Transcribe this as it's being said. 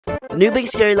The new big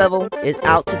scary level is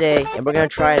out today, and we're gonna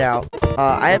try it out.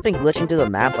 I have been glitching through the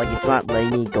map, like it's not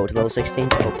letting me go to level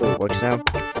 16, so hopefully it works now.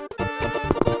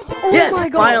 Oh yes, my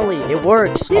God. Finally, it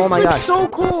works. This oh my looks gosh. so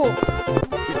cool.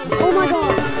 Oh my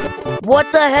God.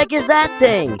 What the heck is that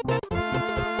thing?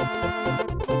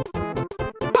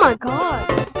 Oh my God.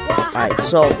 Alright,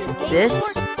 so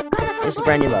this is a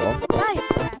brand new level.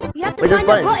 Wait, there's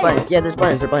buttons, Yeah, there's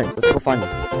buttons, Let's go find them.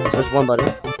 So there's one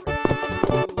button.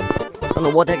 I don't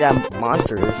know what the heck that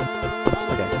monster is.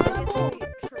 Okay.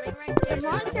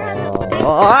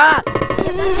 Ah!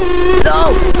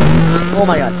 No! Oh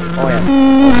my God. Oh yeah.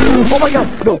 Oh my God.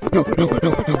 No.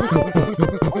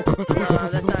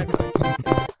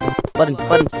 Button.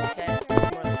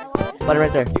 Button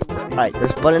right there. Alright,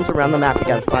 there's buttons around the map you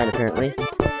gotta find apparently.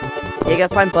 Yeah, you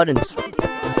gotta find buttons.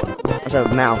 There's a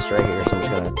mouse right here, so I'm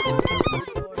just gonna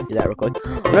do that real quick.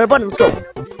 Another button, let's go!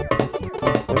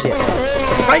 Where's he at?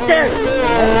 Right there!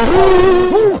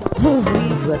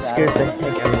 That scares the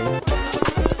heck out of me.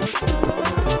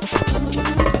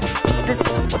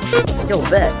 Yo,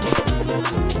 bet.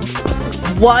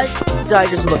 What did I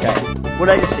just look at? What did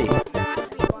I just see?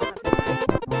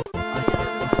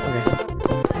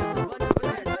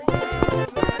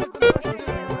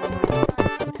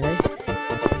 Okay.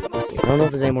 Let's see. I don't know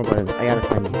if there's any more buttons. I gotta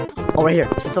find them. Oh, right here.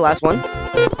 Is this the last one?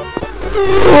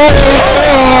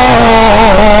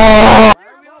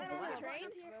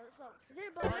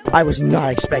 I was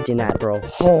not expecting that, bro.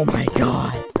 Oh my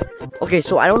God. Okay,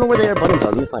 so I don't know where their buttons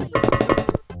are. Let me find it.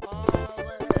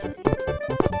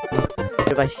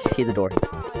 If I see the door.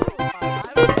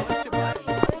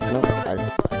 No, I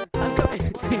don't.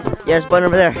 Yeah, there's a button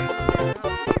over there.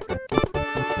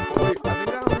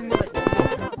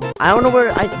 I don't know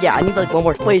where I need like one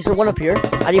more. Wait, is there one up here?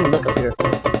 I didn't even look up here.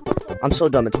 I'm so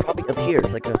dumb. It's probably up here.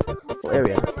 It's like a whole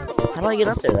area. How do I get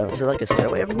up there though? Is there like a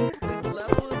stairway over here?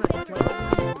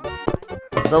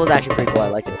 This level's actually pretty cool. I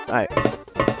like it. Alright.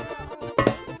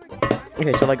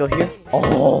 Okay, so if I go here.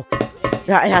 Oh!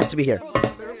 Yeah, it has to be here.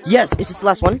 Yes! Is this the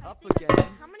last one?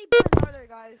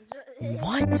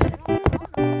 What?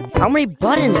 How many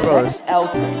buttons, bro?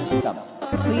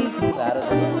 Please move out of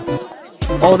the way.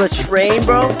 Oh, the train,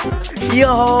 bro?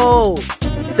 Yo!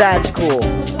 That's cool.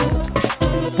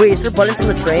 Wait, is there buttons on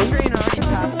the train?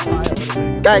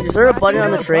 Guys, is there a button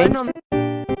on the train?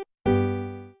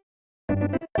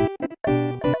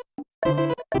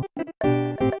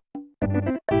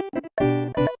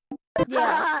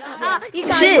 You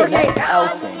got Shit. it. Okay.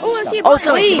 Oh, It's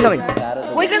coming, it's coming.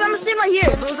 Wait, guys, I'm gonna stay right here.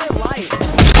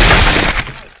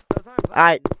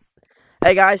 Alright.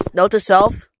 Hey guys, note to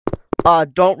self.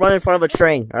 Don't run in front of a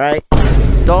train, alright?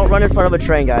 Don't run in front of a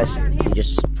train, guys. You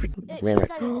just freaking ran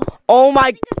right. Oh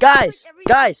my, guys!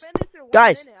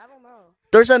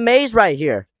 There's a maze right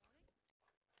here.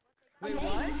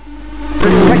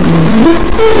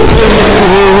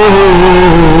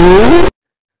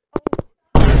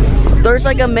 There's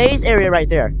like a maze area right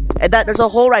there. And there's a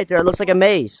hole right there. It looks like a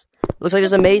maze. Looks like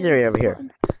there's a maze area over here.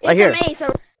 Right here. It's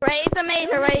a maze,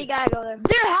 right? You gotta go there.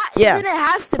 Yeah. It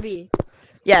has to be.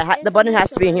 Yeah, the button has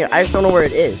to be in here. I just don't know where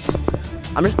it is.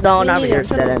 I'm just no, not over here. It's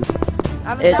dead end.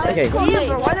 Okay.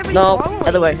 No,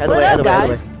 other way. That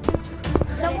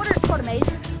water is called a maze.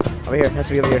 Over here. Has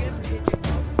to be over here.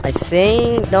 I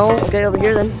think no. Okay, over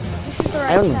here then. This is the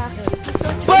I don't right know.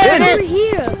 path. There it is.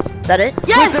 Here. Is that it?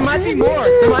 Yes. There might be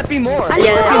more. I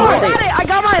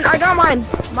got mine.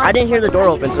 I didn't hear the door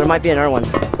open, so there might be another one.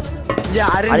 Yeah,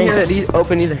 I didn't hear it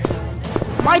open either.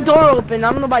 My door opened.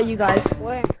 I don't know about you guys.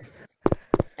 Where?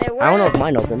 Hey, where? I don't know if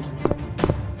mine opened.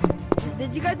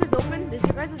 Did you guys just open?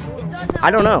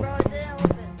 I don't know.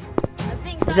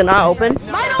 Is it not open?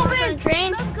 Mine open.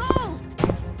 Train. Let's go.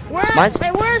 Mine's...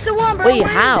 Wait, where's the one, bro? Wait,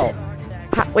 how?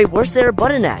 Wait, where's there a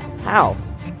button at? How?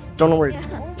 Don't know where it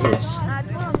is.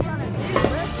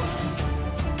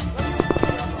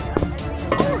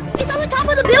 It's on the top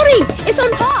of the building. It's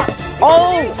on top.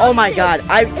 Oh my God!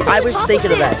 I was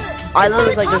thinking of that. I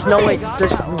was like, there's no way.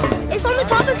 There's. It's on the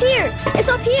top of here. It's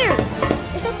up here.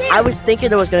 It's up there. I was thinking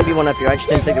there was gonna be one up here. I just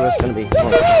didn't think there was gonna be.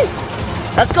 Yes, it is.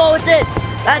 Let's go. It's it.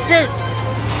 That's it.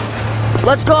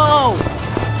 Let's go.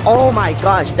 Oh my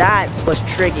gosh, that was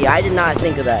tricky. I did not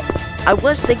think of that. I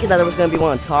was thinking that there was gonna be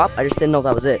one on top. I just didn't know if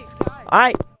that was it. All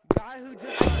right.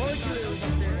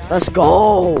 Let's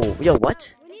go. Yo,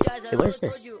 what? Hey, what is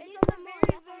this?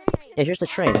 Yeah, here's the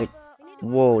train. Wait.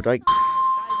 Whoa, do I...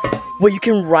 Wait, you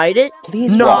can ride it?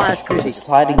 Please no, walk that's crazy. the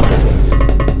sliding door.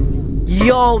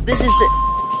 Yo, this is it.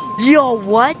 Yo,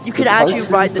 what? You can actually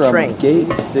ride the train.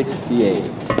 Gate 68.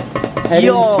 Heading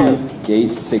Yo. to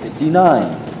Gate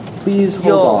 69. Please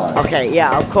hold on. Okay,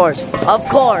 yeah, of course. Of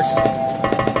course.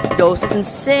 Yo, this is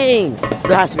insane.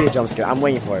 There has to be a jump scare. I'm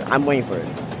waiting for it. I'm waiting for it.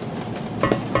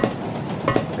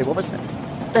 Wait, what was that?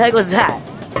 What the heck was that?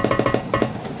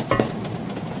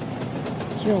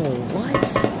 Yo,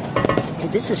 what? Okay,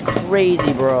 this is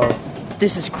crazy, bro.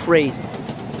 This is crazy.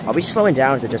 Are we slowing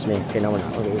down or is it just me? Okay, no, we're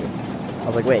not. Okay. I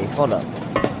was like, wait, hold up.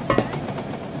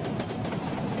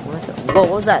 What the? Whoa,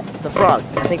 what was that? It's a frog.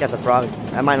 I think that's a frog.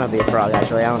 That might not be a frog,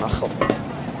 actually. I don't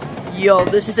know. Yo,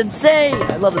 this is insane.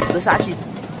 I love this. This actually...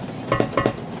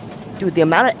 Dude, the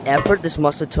amount of effort this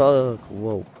must have took.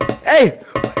 Whoa. Hey!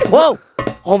 Whoa!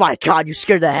 Oh my god, you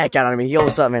scared the heck out of me. Yo,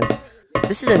 what's up, man?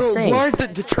 This is insane. Where's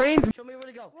the trains? Show me where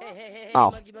to go. Hey,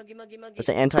 Oh. monkey. It's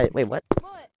an anti... Wait, what?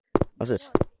 What's this?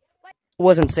 It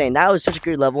was insane. That was such a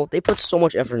great level. They put so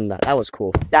much effort in that. That was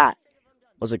cool. That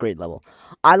was a great level.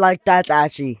 I like that.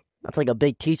 Actually, that's like a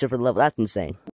big teaser for the level. That's insane.